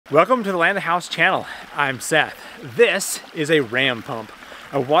Welcome to the Land of House channel. I'm Seth. This is a ram pump,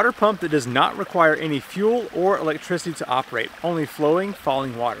 a water pump that does not require any fuel or electricity to operate, only flowing,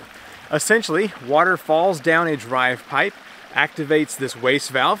 falling water. Essentially, water falls down a drive pipe, activates this waste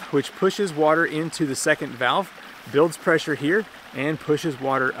valve, which pushes water into the second valve, builds pressure here, and pushes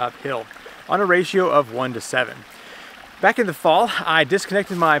water uphill on a ratio of 1:7. Back in the fall, I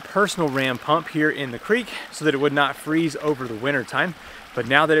disconnected my personal ram pump here in the creek so that it would not freeze over the winter time. But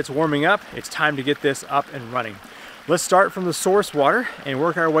now that it's warming up, it's time to get this up and running. Let's start from the source water and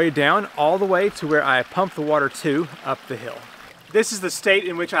work our way down all the way to where I pump the water to up the hill. This is the state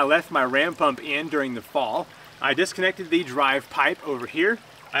in which I left my ram pump in during the fall. I disconnected the drive pipe over here.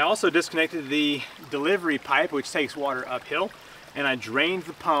 I also disconnected the delivery pipe, which takes water uphill, and I drained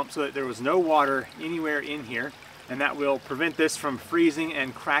the pump so that there was no water anywhere in here, and that will prevent this from freezing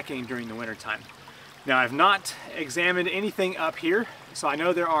and cracking during the winter time. Now, I've not examined anything up here, so I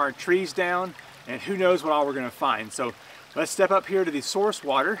know there are trees down and who knows what all we're going to find. So let's step up here to the source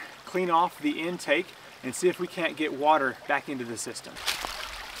water, clean off the intake, and see if we can't get water back into the system.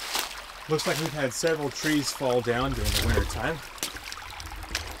 Looks like we've had several trees fall down during the winter time.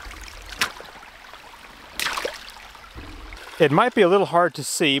 It might be a little hard to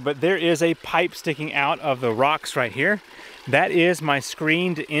see, but there is a pipe sticking out of the rocks right here. That is my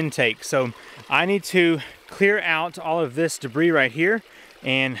screened intake. So I need to clear out all of this debris right here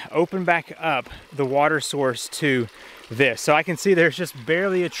and open back up the water source to this. So I can see there's just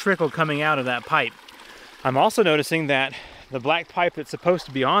barely a trickle coming out of that pipe. I'm also noticing that the black pipe that's supposed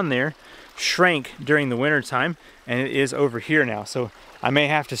to be on there shrank during the winter time, and it is over here now. So I may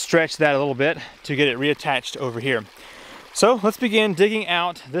have to stretch that a little bit to get it reattached over here. So let's begin digging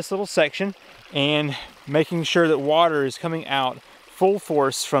out this little section and making sure that water is coming out full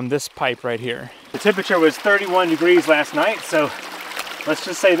force from this pipe right here. The temperature was 31 degrees last night, so let's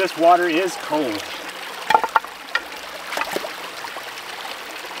just say this water is cold.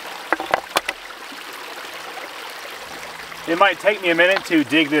 It might take me a minute to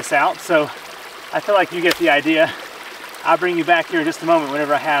dig this out, so I feel like you get the idea. I'll bring you back here in just a moment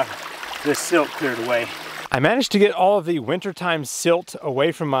whenever I have this silt cleared away. I managed to get all of the wintertime silt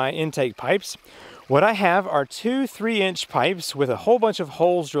away from my intake pipes. What I have are two 3-inch pipes with a whole bunch of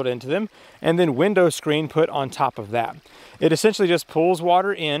holes drilled into them and then window screen put on top of that. It essentially just pulls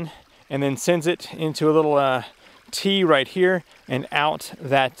water in and then sends it into a little T right here and out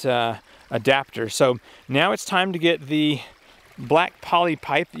that adapter. So now it's time to get the black poly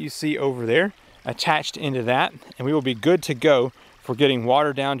pipe that you see over there attached into that, and we will be good to go for getting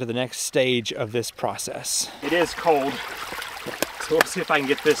water down to the next stage of this process. It is cold, so we'll see if I can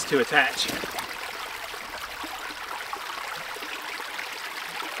get this to attach.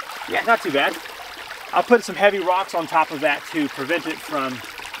 Yeah, not too bad. I'll put some heavy rocks on top of that to prevent it from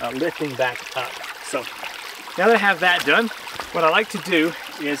lifting back up. So now that I have that done, what I like to do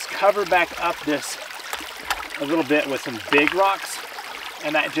is cover back up this a little bit with some big rocks,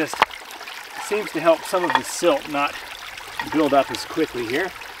 and that just seems to help some of the silt not build up as quickly here.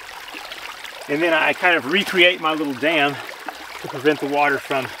 And then I kind of recreate my little dam to prevent the water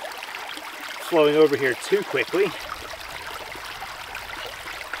from flowing over here too quickly.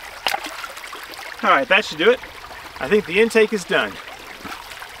 All right, that should do it. I think the intake is done.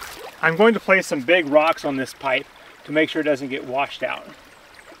 I'm going to place some big rocks on this pipe to make sure it doesn't get washed out.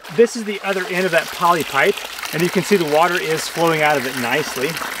 This is the other end of that poly pipe, and you can see the water is flowing out of it nicely.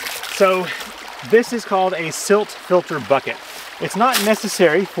 So this is called a silt filter bucket. It's not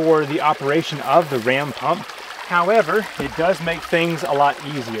necessary for the operation of the ram pump. However, it does make things a lot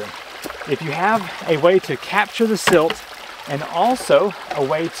easier. If you have a way to capture the silt and also a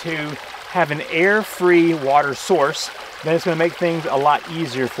way to have an air-free water source, then it's going to make things a lot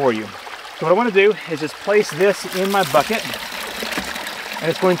easier for you. So what I want to do is just place this in my bucket, and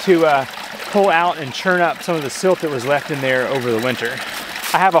it's going to pull out and churn up some of the silt that was left in there over the winter.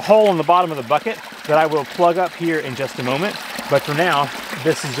 I have a hole in the bottom of the bucket that I will plug up here in just a moment, but for now,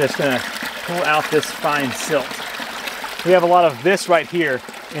 this is just going to pull out this fine silt. We have a lot of this right here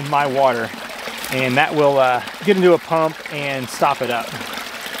in my water, and that will get into a pump and stop it up.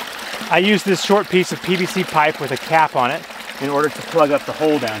 I use this short piece of PVC pipe with a cap on it in order to plug up the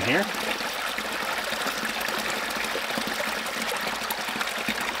hole down here.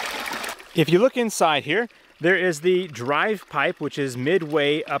 If you look inside here, there is the drive pipe, which is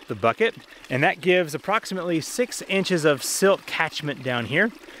midway up the bucket, and that gives approximately 6 inches of silt catchment down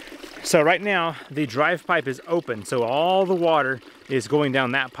here. So right now, the drive pipe is open, so all the water is going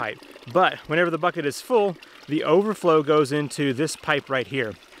down that pipe. But whenever the bucket is full, the overflow goes into this pipe right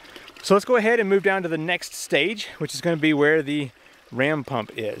here. So let's go ahead and move down to the next stage, which is going to be where the ram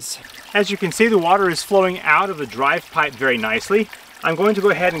pump is. As you can see, the water is flowing out of the drive pipe very nicely. I'm going to go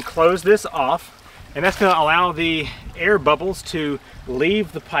ahead and close this off, and that's going to allow the air bubbles to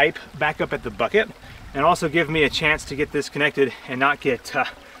leave the pipe back up at the bucket, and also give me a chance to get this connected and not get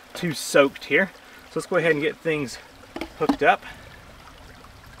too soaked here. So let's go ahead and get things hooked up.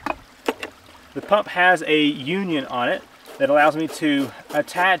 The pump has a union on it that allows me to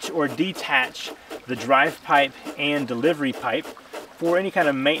attach or detach the drive pipe and delivery pipe for any kind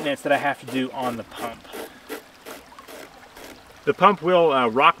of maintenance that I have to do on the pump. The pump will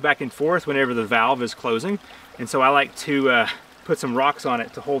rock back and forth whenever the valve is closing, and so I like to put some rocks on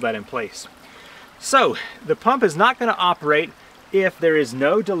it to hold that in place. So the pump is not going to operate if there is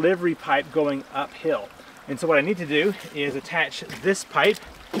no delivery pipe going uphill. And so what I need to do is attach this pipe,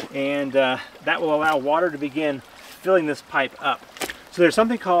 and that will allow water to begin filling this pipe up. So there's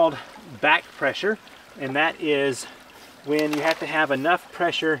something called back pressure, and that is when you have to have enough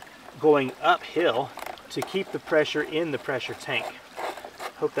pressure going uphill to keep the pressure in the pressure tank.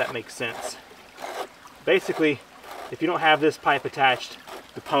 Hope that makes sense. Basically, if you don't have this pipe attached,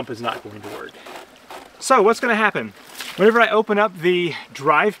 the pump is not going to work. So what's going to happen? Whenever I open up the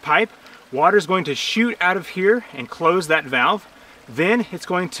drive pipe, water is going to shoot out of here and close that valve. Then it's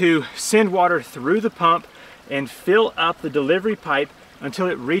going to send water through the pump and fill up the delivery pipe until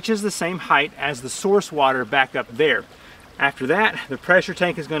it reaches the same height as the source water back up there. After that, the pressure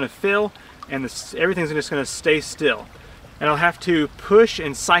tank is going to fill and everything's just going to stay still. And I'll have to push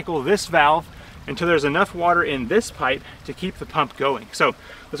and cycle this valve until there's enough water in this pipe to keep the pump going. So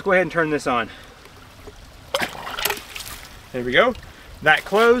let's go ahead and turn this on. There we go. That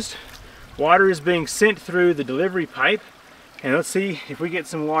closed. Water is being sent through the delivery pipe. And let's see if we get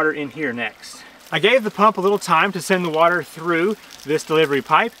some water in here next. I gave the pump a little time to send the water through this delivery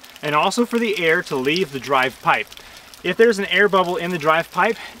pipe and also for the air to leave the drive pipe. If there's an air bubble in the drive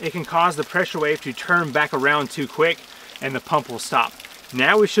pipe, it can cause the pressure wave to turn back around too quick and the pump will stop.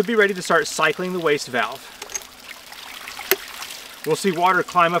 Now we should be ready to start cycling the waste valve. We'll see water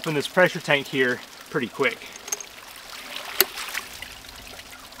climb up in this pressure tank here pretty quick.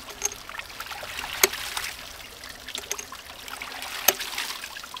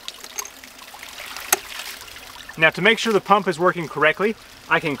 Now to make sure the pump is working correctly,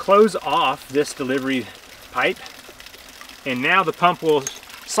 I can close off this delivery pipe, and now the pump will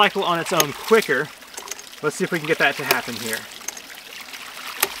cycle on its own quicker. Let's see if we can get that to happen here.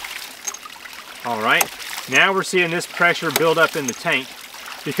 All right, now we're seeing this pressure build up in the tank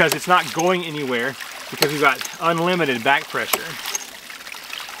because it's not going anywhere because we've got unlimited back pressure.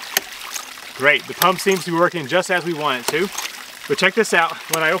 Great, the pump seems to be working just as we want it to. But check this out,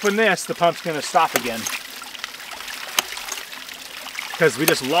 when I open this, the pump's gonna stop again, because we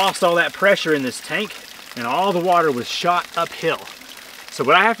just lost all that pressure in this tank and all the water was shot uphill. So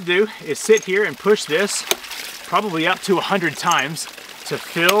what I have to do is sit here and push this probably up to 100 times to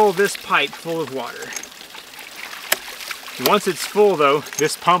fill this pipe full of water. Once it's full though,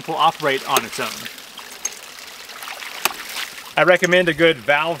 this pump will operate on its own. I recommend a good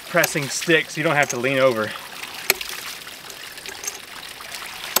valve pressing stick so you don't have to lean over.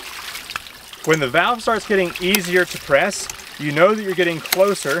 When the valve starts getting easier to press, you know that you're getting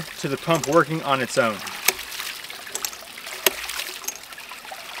closer to the pump working on its own.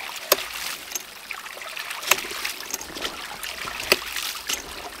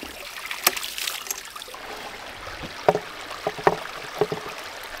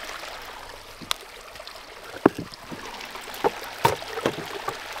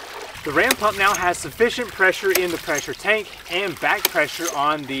 The ram pump now has sufficient pressure in the pressure tank and back pressure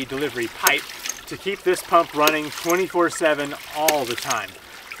on the delivery pipe to keep this pump running 24/7 all the time.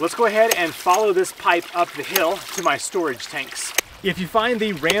 Let's go ahead and follow this pipe up the hill to my storage tanks. If you find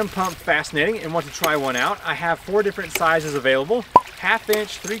the ram pump fascinating and want to try one out, I have 4 different sizes available: 1/2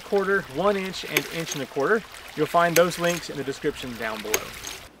 inch, 3/4, 1 inch, and 1 1/4. You'll find those links in the description down below.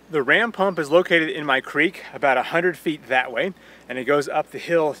 The ram pump is located in my creek about 100 feet that way, and it goes up the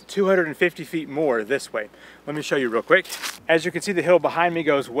hill 250 feet more this way. Let me show you real quick. As you can see, the hill behind me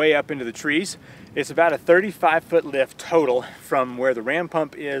goes way up into the trees. It's about a 35-foot lift total from where the ram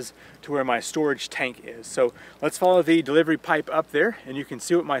pump is to where my storage tank is. So let's follow the delivery pipe up there and you can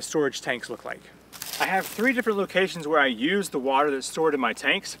see what my storage tanks look like. I have 3 different locations where I use the water that's stored in my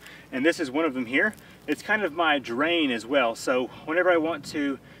tanks, and this is one of them here. It's kind of my drain as well, so whenever I want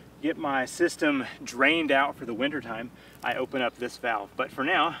to get my system drained out for the winter time, I open up this valve. But for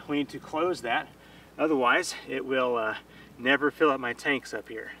now, we need to close that. Otherwise, it will never fill up my tanks up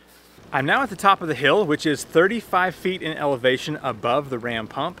here. I'm now at the top of the hill, which is 35 feet in elevation above the ram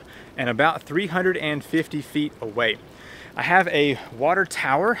pump and about 350 feet away. I have a water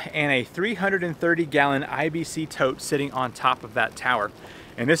tower and a 330-gallon IBC tote sitting on top of that tower.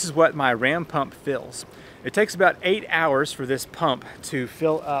 And this is what my ram pump fills. It takes about 8 hours for this pump to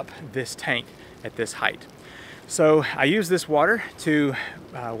fill up this tank at this height. So I use this water to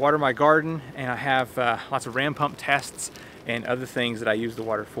water my garden, and I have lots of ram pump tests and other things that I use the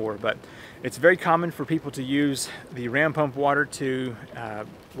water for. But it's very common for people to use the ram pump water to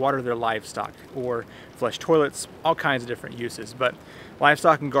water their livestock or flush toilets, all kinds of different uses. But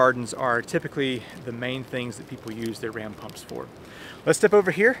livestock and gardens are typically the main things that people use their ram pumps for. Let's step over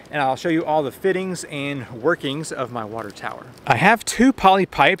here and I'll show you all the fittings and workings of my water tower. I have 2 poly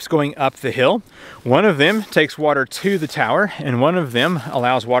pipes going up the hill. One of them takes water to the tower and one of them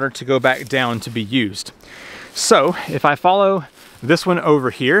allows water to go back down to be used. So if I follow this one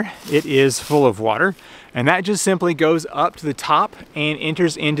over here, it is full of water, and that just simply goes up to the top and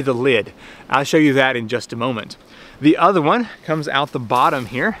enters into the lid. I'll show you that in just a moment. The other one comes out the bottom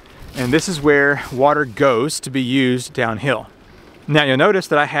here, and this is where water goes to be used downhill. Now you'll notice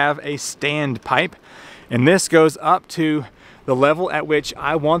that I have a stand pipe, and this goes up to the level at which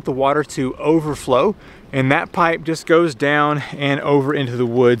I want the water to overflow, and that pipe just goes down and over into the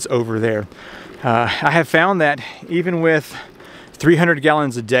woods over there. I have found that even with 300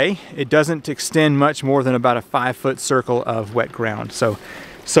 gallons a day, it doesn't extend much more than about a 5-foot circle of wet ground, so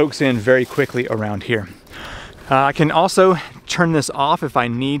soaks in very quickly around here. I can also turn this off if I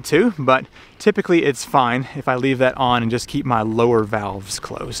need to, but typically it's fine if I leave that on and just keep my lower valves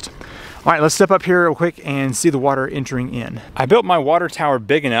closed. All right, let's step up here real quick and see the water entering in. I built my water tower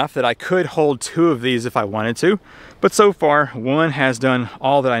big enough that I could hold 2 of these if I wanted to, but so far one has done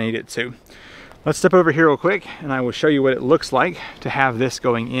all that I need it to. Let's step over here real quick and I will show you what it looks like to have this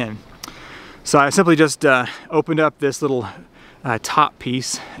going in. So I simply just opened up this little top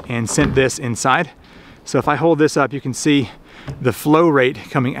piece and sent this inside. So if I hold this up, you can see the flow rate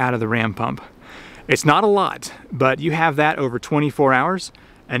coming out of the ram pump. It's not a lot, but you have that over 24 hours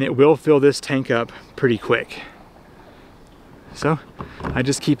and it will fill this tank up pretty quick. So I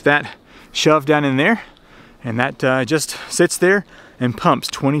just keep that shoved down in there, and that just sits there and pumps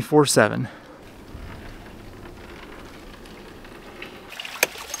 24/7.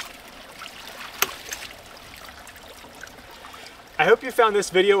 I hope you found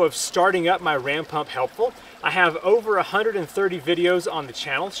this video of starting up my ram pump helpful. I have over 130 videos on the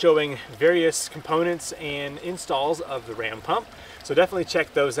channel showing various components and installs of the ram pump, so definitely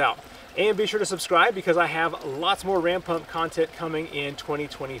check those out. And be sure to subscribe because I have lots more ram pump content coming in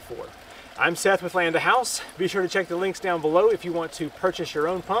 2024. I'm Seth with Land to House. Be sure to check the links down below if you want to purchase your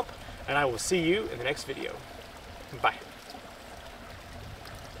own pump, and I will see you in the next video. Bye.